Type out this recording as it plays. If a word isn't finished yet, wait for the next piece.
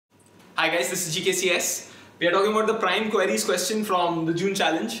Hi guys, this is GKCS. We are talking about the prime queries question from the June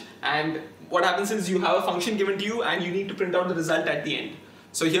challenge, and what happens is you have a function given to you and you need to print out the result at the end.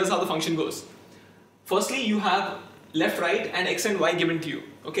 So here's how the function goes. Firstly, you have left, right and x and y given to you.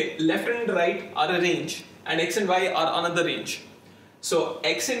 Okay, left and right are a range and x and y are another range. So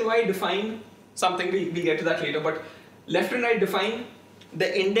x and y define something, we'll get to that later, but left and right define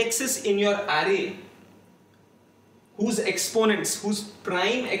the indexes in your array whose exponents, whose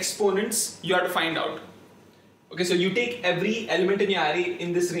prime exponents you have to find out. Okay, so you take every element in your array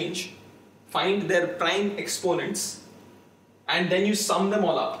in this range, find their prime exponents, and then you sum them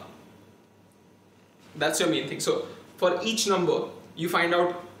all up. That's your main thing. So for each number, you find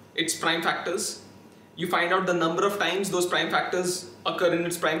out its prime factors, you find out the number of times those prime factors occur in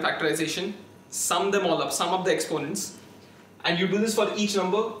its prime factorization, sum them all up, sum up the exponents, and you do this for each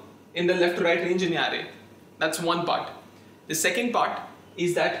number in the left to right range in your array. That's one part. The second part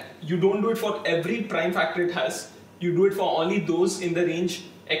is that you don't do it for every prime factor it has, you do it for only those in the range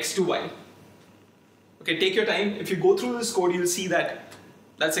x to y. Okay, take your time. If you go through this code, you'll see that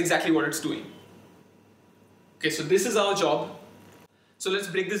that's exactly what it's doing. Okay, so this is our job. So let's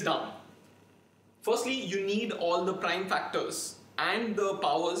break this down. Firstly, you need all the prime factors and the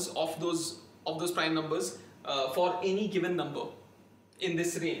powers of those prime numbers for any given number in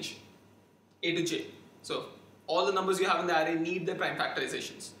this range, A to J. So all the numbers you have in the array need their prime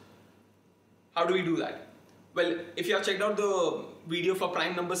factorizations. How do we do that? Well, if you have checked out the video for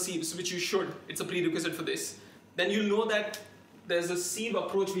prime number sieves, which you should, it's a prerequisite for this, then you'll know that there's a sieve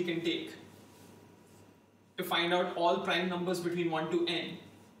approach we can take to find out all prime numbers between 1 to n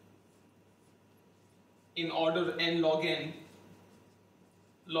in order n log n,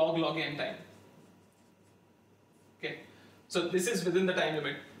 log n time. Okay, so this is within the time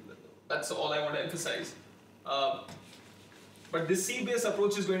limit. That's all I want to emphasize. But this sieve-based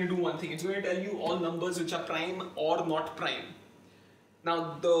approach is going to do one thing. It's going to tell you all numbers which are prime or not prime.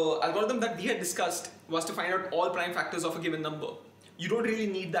 Now, the algorithm that we had discussed was to find out all prime factors of a given number. You don't really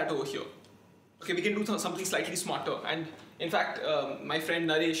need that over here. Okay, we can do something slightly smarter. And in fact, my friend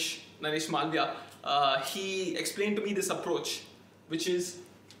Naresh Malvia, he explained to me this approach, which is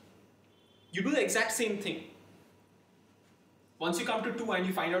you do the exact same thing. Once you come to 2 and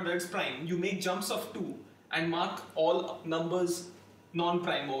you find out that it's prime, you make jumps of 2 and mark all numbers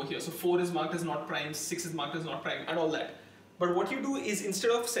non-prime over here. So 4 is marked as not prime, 6 is marked as not prime, and all that. But what you do is, instead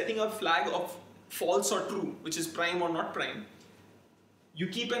of setting a flag of false or true, which is prime or not prime, you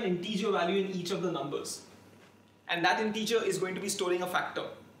keep an integer value in each of the numbers. And that integer is going to be storing a factor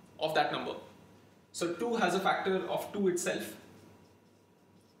of that number. So 2 has a factor of 2 itself.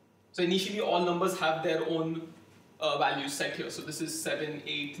 So initially all numbers have their own values set here. So this is 7,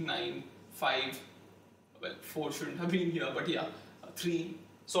 8, 9, 5, well 4 shouldn't have been here, but yeah, 3,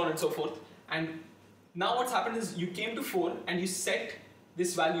 so on and so forth. And now what's happened is you came to 4 and you set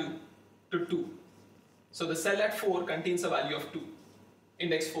this value to 2. So the cell at 4 contains a value of 2.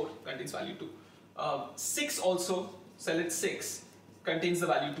 Index 4 contains value 2. 6 also, cell at 6 contains the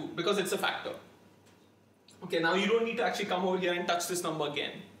value 2 because it's a factor. Okay, now you don't need to actually come over here and touch this number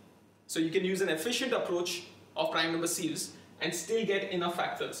again. So you can use an efficient approach of prime number sieves and still get enough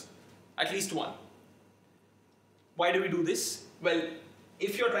factors, at least one. Why do we do this? Well,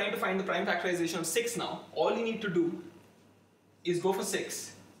 if you're trying to find the prime factorization of 6 now, all you need to do is go for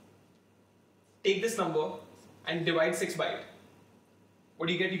 6, take this number and divide 6 by it. What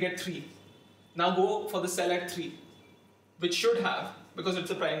do you get? You get 3. Now go for the cell at 3, which should have, because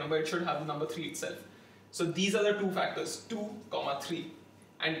it's a prime number, it should have the number 3 itself. So these are the two factors, 2, 3.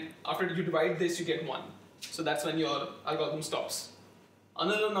 And after you divide this, you get 1. So that's when your algorithm stops.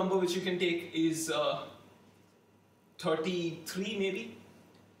 Another number which you can take is 33 maybe.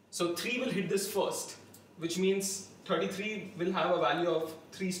 So 3 will hit this first, which means 33 will have a value of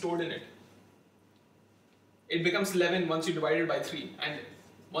 3 stored in it. It becomes 11 once you divide it by 3. And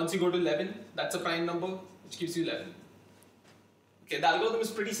once you go to 11, that's a prime number, which gives you 11. Okay, the algorithm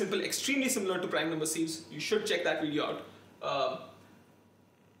is pretty simple, extremely similar to prime number sieves. You should check that video out.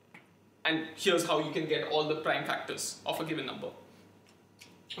 And here's how you can get all the prime factors of a given number,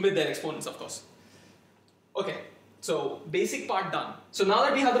 with their exponents, of course. Okay, so basic part done. So now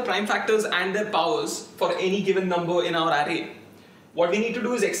that we have the prime factors and their powers for any given number in our array, what we need to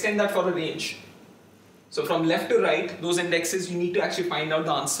do is extend that for a range. So from left to right, those indexes, you need to actually find out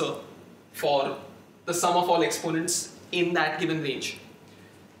the answer for the sum of all exponents in that given range.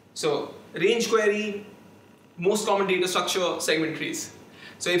 So range query, most common data structure, segment trees.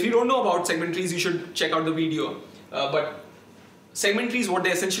 So if you don't know about segment trees, you should check out the video. But segment trees, what they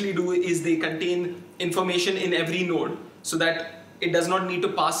essentially do is they contain information in every node so that it does not need to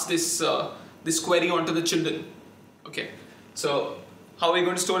pass this this query onto the children. Okay, so how are we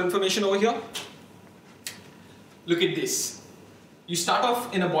going to store information over here? Look at this. You start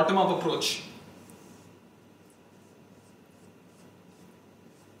off in a bottom-up approach.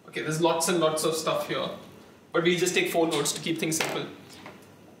 Okay, there's lots and lots of stuff here, but we'll just take 4 nodes to keep things simple.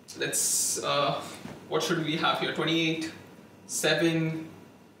 Let's, what should we have here? 28, 7,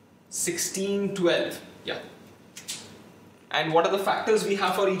 16, 12. Yeah. And what are the factors we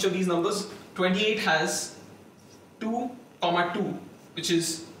have for each of these numbers? 28 has 2, 2, which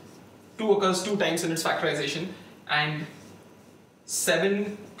is 2 occurs 2 times in its factorization, and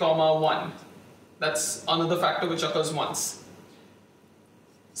 7, 1. That's another factor which occurs once.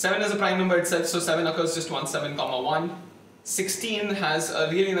 7 is a prime number itself, so 7 occurs just once, 7, 1. 16 has a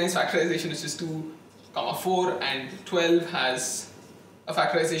really nice factorization, which is 2, 4, and 12 has a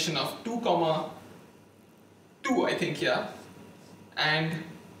factorization of 2, 2, I think, yeah, and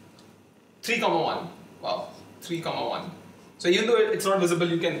 3, 1. Wow, 3, 1. So even though it's not visible,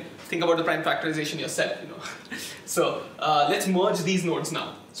 you can think about the prime factorization yourself, you know. So let's merge these nodes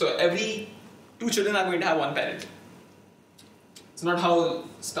now. So every 2 children are going to have 1 parent. It's not how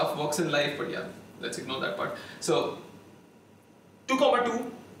stuff works in life, but yeah, let's ignore that part. So 2,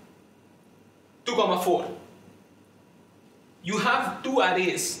 2, 2, 4. You have 2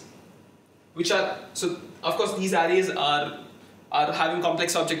 arrays, which are, so of course these arrays are having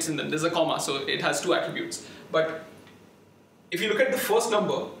complex objects in them. There's a comma, so it has 2 attributes. But if you look at the first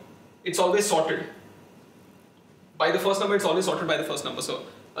number, it's always sorted. By the first number, it's always sorted by the first number. So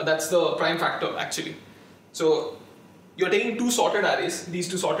that's the prime factor actually. So you're taking 2 sorted arrays, these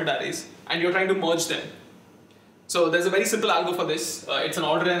 2 sorted arrays, and you're trying to merge them. So there's a very simple algo for this. It's an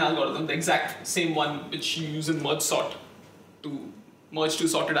order n algorithm, the exact same one which you use in merge sort to merge 2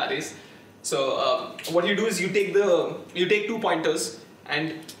 sorted arrays. So what you do is you take 2 pointers,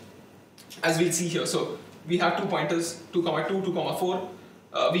 and as we'll see here, so we have 2 pointers, 2, 2, 2, 4.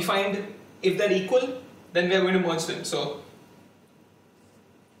 We find if they're equal, then we are going to merge them. So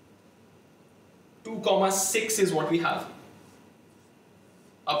 2, 6 is what we have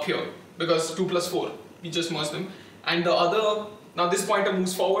up here, because 2 plus 4, we just merge them. And the other, now this pointer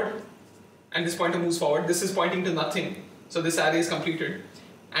moves forward, and this pointer moves forward. This is pointing to nothing, so this array is completed.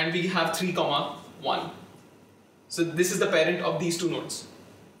 And we have 3, 1. So this is the parent of these 2 nodes.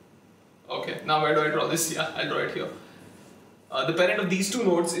 Okay, now where do I draw this? Yeah, I'll draw it here. The parent of these 2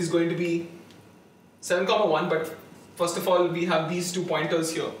 nodes is going to be 7, 1, but first of all, we have these 2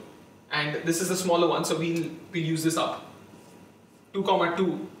 pointers here. And this is the smaller one, so we'll use this up. 2,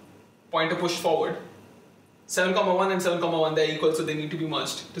 2, pointer push forward. 7, 1 and 7, 1, they're equal, so they need to be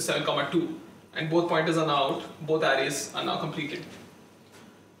merged to 7, 2. And both pointers are now out, both arrays are now completed.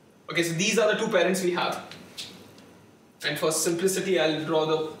 Okay, so these are the 2 parents we have. And for simplicity, I'll draw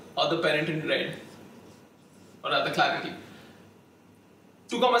the other parent in red, or rather clarity.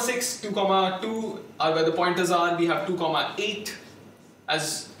 2, 6, 2, 2 are where the pointers are. We have 2, 8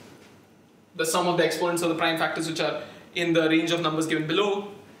 as the sum of the exponents of the prime factors which are in the range of numbers given below.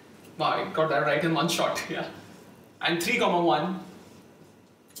 Wow, I got that right in one shot, yeah. And 3, 1,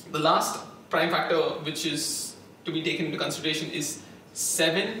 the last prime factor which is to be taken into consideration is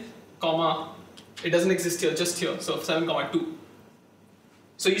 7, it doesn't exist here, just here, so 7, 2.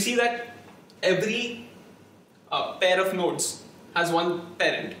 So you see that every pair of nodes has 1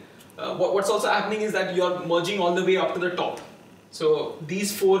 parent. What's also happening is that you're merging all the way up to the top. So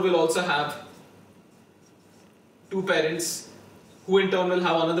these 4 will also have 2 parents, who in turn will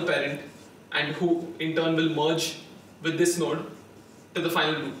have another parent, and who in turn will merge with this node to the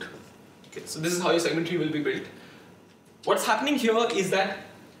final root. Okay, so this is how your segment tree will be built. What's happening here is that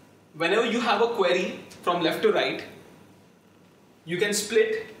whenever you have a query from left to right, you can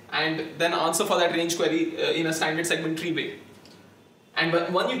split and then answer for that range query in a standard segment tree way.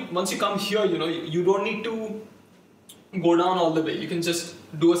 And once you come here, you don't need to go down all the way. You can just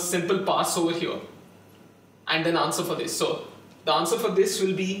do a simple pass over here and then answer for this. So the answer for this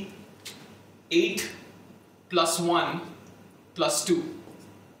will be 8 plus 1 plus 2.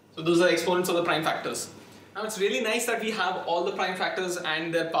 So those are exponents of the prime factors. Now it's really nice that we have all the prime factors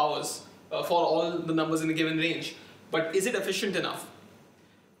and their powers for all the numbers in a given range. But is it efficient enough?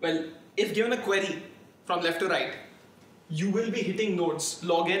 Well, if given a query from left to right, you will be hitting nodes,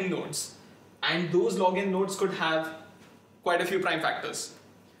 log n nodes, and those log n nodes could have quite a few prime factors.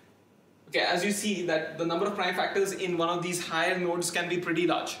 Okay, as you see that the number of prime factors in one of these higher nodes can be pretty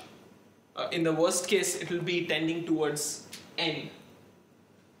large. In the worst case, it will be tending towards n.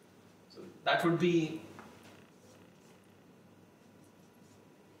 So that would be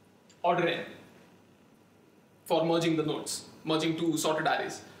order n for merging the nodes. merging two sorted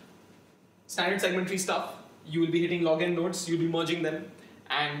arrays. Standard segment tree stuff, you will be hitting log n nodes, you'll be merging them,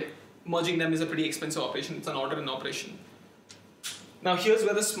 and merging them is a pretty expensive operation. It's an order in operation. Now here's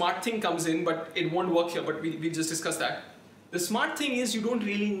where the smart thing comes in, but it won't work here, but we'll just discuss that. The smart thing is you don't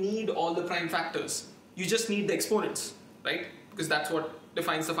really need all the prime factors. You just need the exponents, right? Because that's what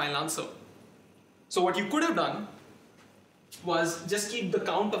defines the final answer. So what you could have done was just keep the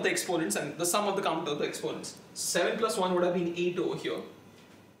count of the exponents and the sum of the count of the exponents. 7 plus 1 would have been 8 over here.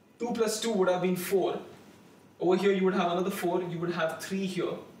 2 plus 2 would have been 4. Over here you would have another 4, you would have 3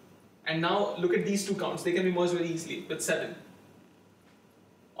 here. And now look at these two counts, they can be merged very easily with 7.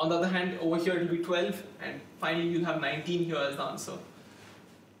 On the other hand, over here it will be 12, and finally you'll have 19 here as the answer.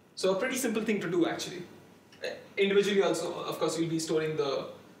 So a pretty simple thing to do actually. Individually also, of course, you'll be storing the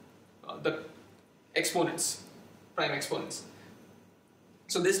exponents, prime exponents.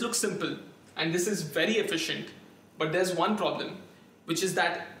 So this looks simple, and this is very efficient, but there's one problem, which is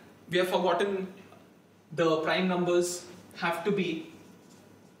that we have forgotten the prime numbers have to be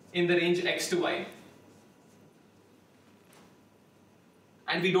in the range x to y.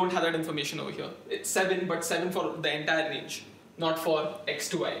 And we don't have that information over here. It's 7, but 7 for the entire range, not for x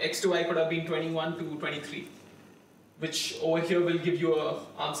to y. X to y could have been 21 to 23, which over here will give you an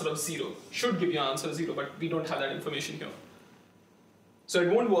answer of 0. Should give you an answer of 0, but we don't have that information here. So it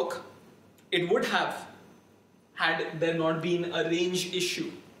won't work. It would have had there not been a range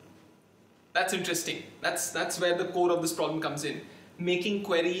issue. That's interesting. That's where the core of this problem comes in, making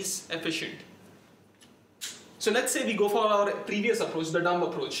queries efficient. So let's say we go for our previous approach, the dumb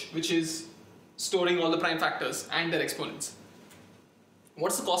approach, which is storing all the prime factors and their exponents.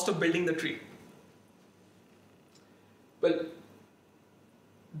 What's the cost of building the tree? Well,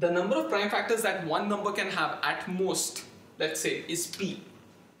 the number of prime factors that one number can have at most, let's say, is p.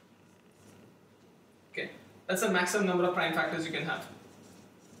 Okay, that's the maximum number of prime factors you can have.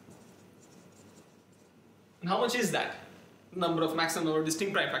 And how much is that? Maximum number of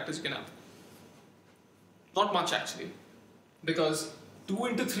distinct prime factors you can have. Not much actually, because 2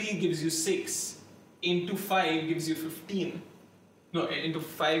 into 3 gives you 6, into 5 gives you 15, no, into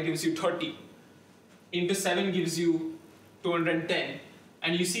 5 gives you 30, into 7 gives you 210,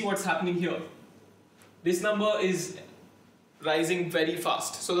 and you see what's happening here. This number is rising very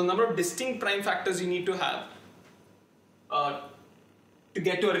fast, so the number of distinct prime factors you need to have to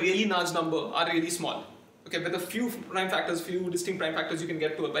get to a really large number are really small. Okay, with a few distinct prime factors, you can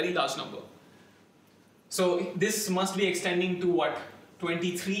get to a very large number. So this must be extending to what,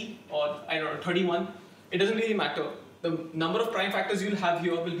 23 or I don't know, 31. It doesn't really matter. The number of prime factors you'll have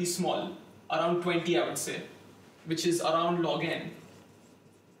here will be small, around 20 I would say, which is around log n.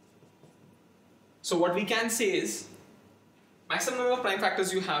 So what we can say is, maximum number of prime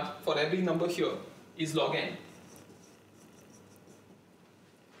factors you have for every number here is log n.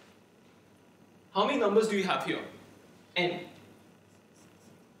 How many numbers do you have here? N.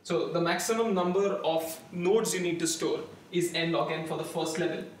 So the maximum number of nodes you need to store is n log n for the first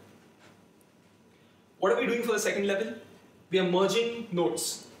level. What are we doing for the second level? We are merging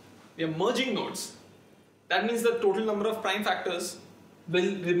nodes. We are merging nodes. That means the total number of prime factors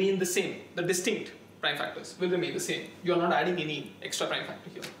will remain the same. The distinct prime factors will remain the same. You are not adding any extra prime factor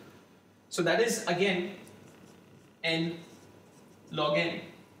here. So that is again n log n.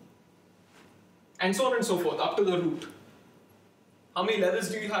 And so on and so forth, up to the root. How many levels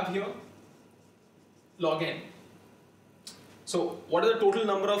do you have here? Log n. So what are the total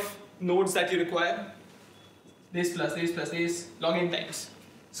number of nodes that you require? This plus this plus this, log n times.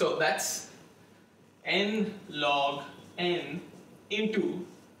 So that's n log n into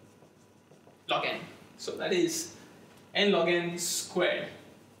log n. So that is n log n squared.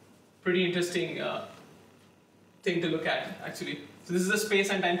 Pretty interesting thing to look at actually. So this is the space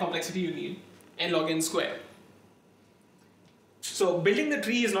and time complexity you need, n log n squared. So building the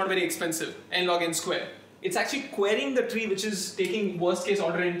tree is not very expensive, n log n square. It's actually querying the tree which is taking worst case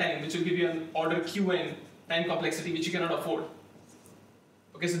order n time, which will give you an order qn time complexity which you cannot afford.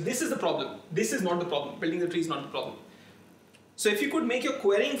 Okay, so this is the problem. This is not the problem. Building the tree is not the problem. So if you could make your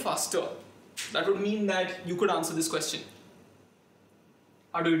querying faster, that would mean that you could answer this question.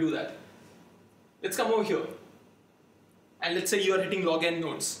 How do you do that? Let's come over here. And let's say you are hitting log n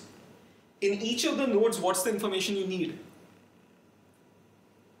nodes. In each of the nodes, what's the information you need?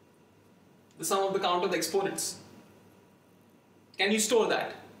 The sum of the count of the exponents. Can you store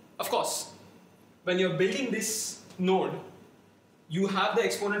that? Of course. When you're building this node, you have the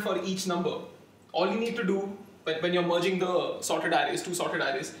exponent for each number. All you need to do when you're merging the sorted arrays, two sorted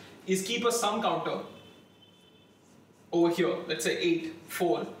arrays, is keep a sum counter over here. Let's say 8,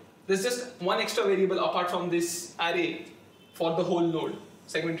 4. There's just one extra variable apart from this array for the whole node,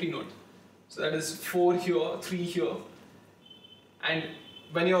 segment tree node. So that is 4 here, 3 here. And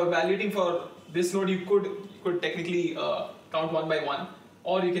when you're evaluating for this node, you could technically count one by one,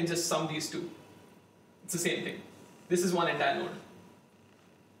 or you can just sum these two. It's the same thing. This is one entire node.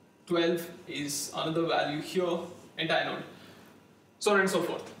 12 is another value here, entire node. So on and so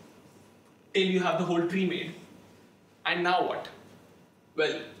forth. Till you have the whole tree made. And now what?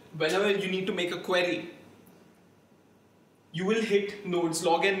 Well, whenever you need to make a query, you will hit nodes,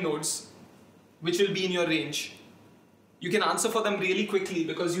 log n nodes, which will be in your range. You can answer for them really quickly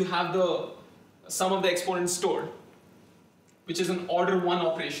because you have the sum of the exponents stored, which is an order 1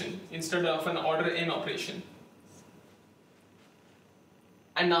 operation instead of an order n operation.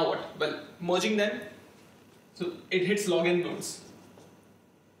 And now what? Well, merging them, so it hits log n nodes.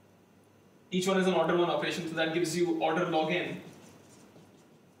 Each one is an order 1 operation, so that gives you order log n.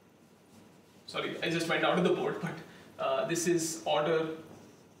 Sorry, I just went out of the board, but this is order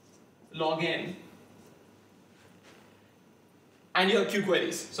log n. And your Q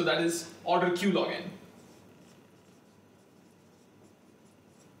queries, so that is order Q log n.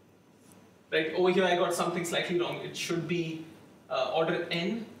 Right, over here I got something slightly wrong. It should be order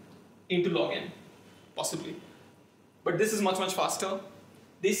n into log n, possibly. But this is much, much faster.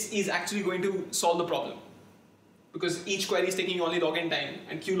 This is actually going to solve the problem because each query is taking only log n time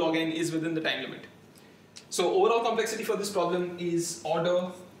and Q log n is within the time limit. So overall complexity for this problem is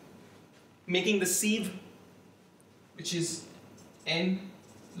order making the sieve, which is n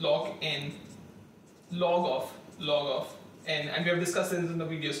log n log of n, and we have discussed this in the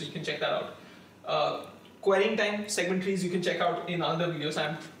video, so you can check that out. Querying time, segment trees, you can check out in other videos.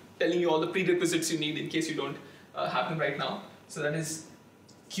 I'm telling you all the prerequisites you need in case you don't have them right now. So that is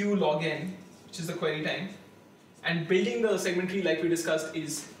Q log n, which is the query time. And building the segment tree, like we discussed,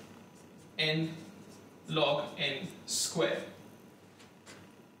 is n log n square.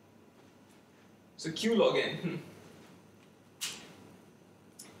 So Q log n.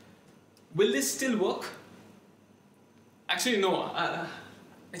 Will this still work? Actually, no. I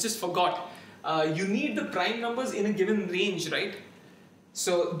just forgot. You need the prime numbers in a given range, right?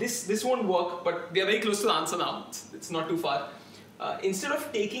 So this won't work, but we are very close to the answer now. It's not too far. Instead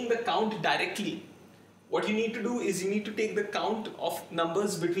of taking the count directly, what you need to do is you need to take the count of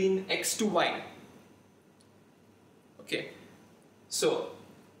numbers between x to y. Okay. So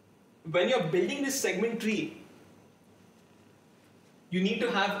when you're building this segment tree, you need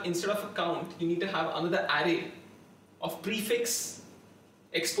to have, instead of a count, you need to have another array of prefix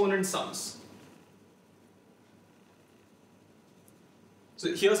exponent sums.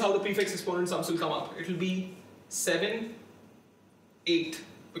 So here's how the prefix exponent sums will come up. It will be 7, 8,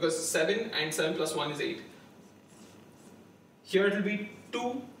 because 7 and 7 plus 1 is 8. Here it will be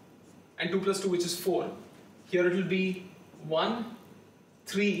 2 and 2 plus 2, which is 4. Here it will be 1,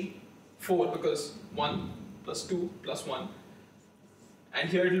 3, 4, because 1 plus 2 plus 1. And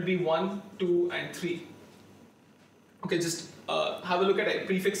here it will be 1, 2, and 3. Okay, just have a look at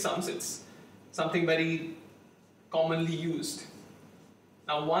prefix sums. It's something very commonly used.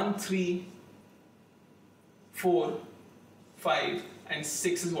 Now 1, 3, 4, 5, and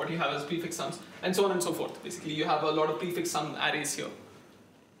 6 is what you have as prefix sums, and so on and so forth. Basically, you have a lot of prefix sum arrays here.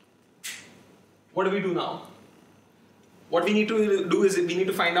 What do we do now? What we need to do is we need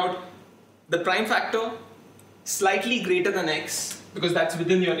to find out the prime factor slightly greater than x, because that's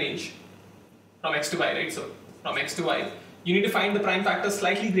within your range from x to y, right? So from x to y, you need to find the prime factor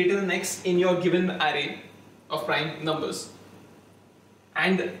slightly greater than x in your given array of prime numbers,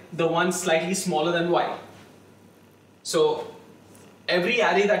 and the one slightly smaller than y. So every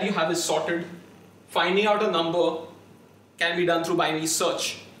array that you have is sorted. Finding out a number can be done through binary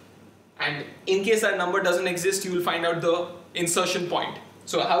search, and in case that number doesn't exist, you will find out the insertion point.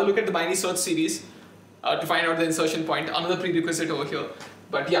 So have a look at the binary search series to find out the insertion point, another prerequisite over here.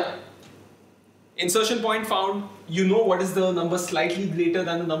 But yeah, insertion point found, you know what is the number slightly greater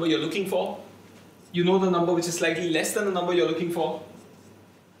than the number you're looking for. You know the number which is slightly less than the number you're looking for.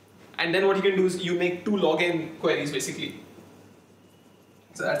 And then what you can do is you make 2 log n queries basically.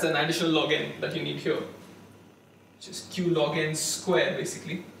 So that's an additional log n that you need here, which is Q log n square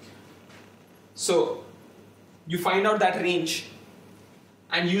basically. So you find out that range,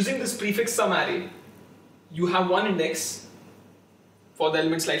 and using this prefix sum array, you have one index for the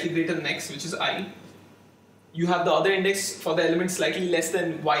element slightly greater than x, which is I. You have the other index for the element slightly less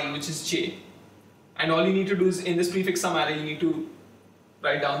than y, which is j. And all you need to do is in this prefix sum array, you need to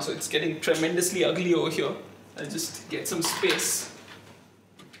write down. So it's getting tremendously ugly over here. I'll just get some space.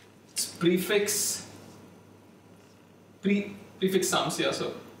 It's prefix sums here.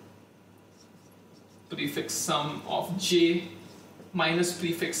 So prefix sum of j minus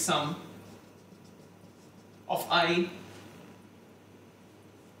prefix sum of I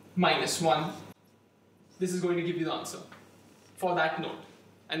minus 1. This is going to give you the answer for that node.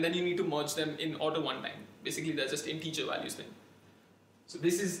 And then you need to merge them in order one time. Basically, they're just integer values then. So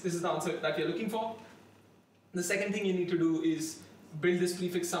this is the answer that you're looking for. The second thing you need to do is build this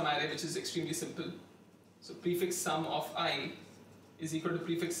prefix sum array, which is extremely simple. So prefix sum of I is equal to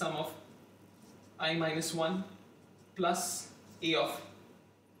prefix sum of I minus 1 plus A of,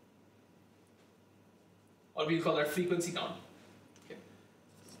 or we'll call that frequency count, okay,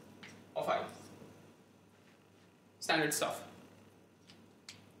 of I. Standard stuff.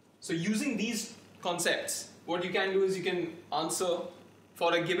 So using these concepts, what you can do is you can answer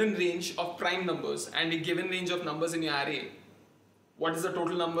for a given range of prime numbers and a given range of numbers in your array, what is the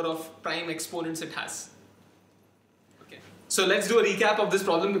total number of prime exponents it has. Okay. So let's do a recap of this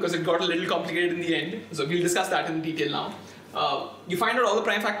problem because it got a little complicated in the end. So we'll discuss that in detail now. You find out all the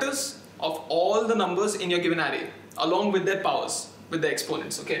prime factors of all the numbers in your given array along with their powers, with their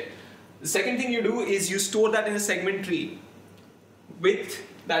exponents. Okay. The second thing you do is you store that in a segment tree with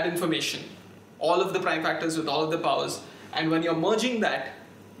that information, all of the prime factors with all of the powers. And when you're merging that,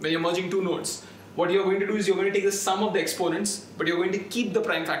 when you're merging two nodes, what you're going to do is you're going to take the sum of the exponents, but you're going to keep the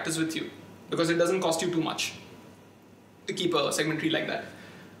prime factors with you because it doesn't cost you too much to keep a segment tree like that.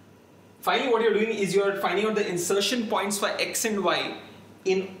 Finally, what you're doing is you're finding out the insertion points for x and y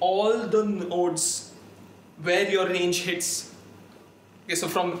in all the nodes where your range hits. Okay,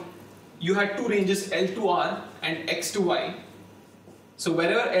 so you had two ranges, L to R and X to Y. So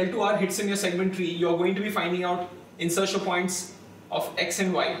wherever L to R hits in your segment tree, you're going to be finding out insertion points of X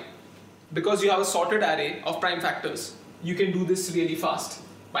and Y. Because you have a sorted array of prime factors, you can do this really fast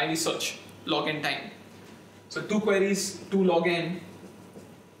by any search, log n time. So 2 queries, 2 log n,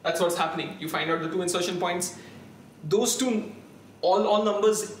 that's what's happening. You find out the 2 insertion points. Those two, all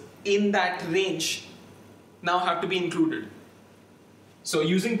numbers in that range now have to be included. So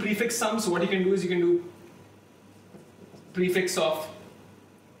using prefix sums, what you can do is you can do prefix of,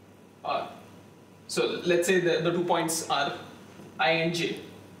 so let's say the 2 points are I and j.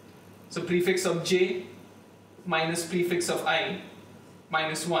 So prefix of j minus prefix of I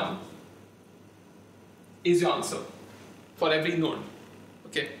minus 1 is your answer for every node.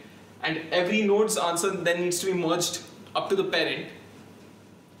 Okay, and every node's answer then needs to be merged up to the parent,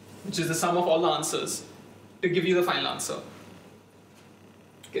 which is the sum of all the answers, to give you the final answer.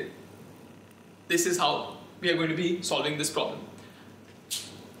 Okay, this is how we are going to be solving this problem.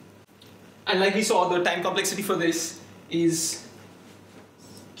 And like we saw, the time complexity for this is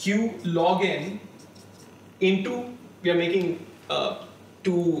q log n into, we are making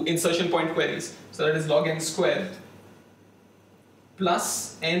 2 insertion point queries, so that is log n square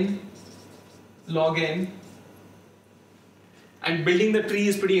plus n log n, and building the tree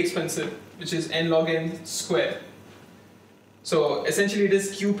is pretty expensive, which is n log n square. So essentially it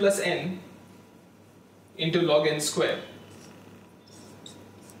is q plus n into log n square,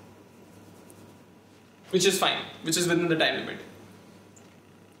 which is fine, which is within the time limit.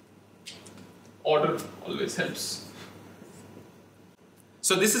 Order always helps.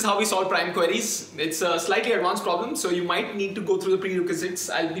 So this is how we solve prime queries. It's a slightly advanced problem, so you might need to go through the prerequisites.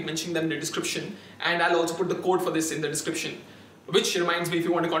 I'll be mentioning them in the description, and I'll also put the code for this in the description. Which reminds me, if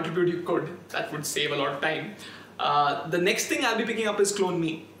you want to contribute, you could. That would save a lot of time. The next thing I'll be picking up is Clone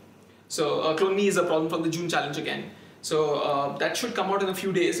Me. So Clone Me is a problem from the June challenge again. So that should come out in a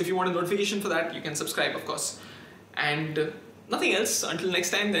few days. If you want a notification for that, you can subscribe, of course. And nothing else. Until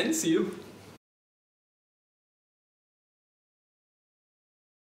next time then, see you.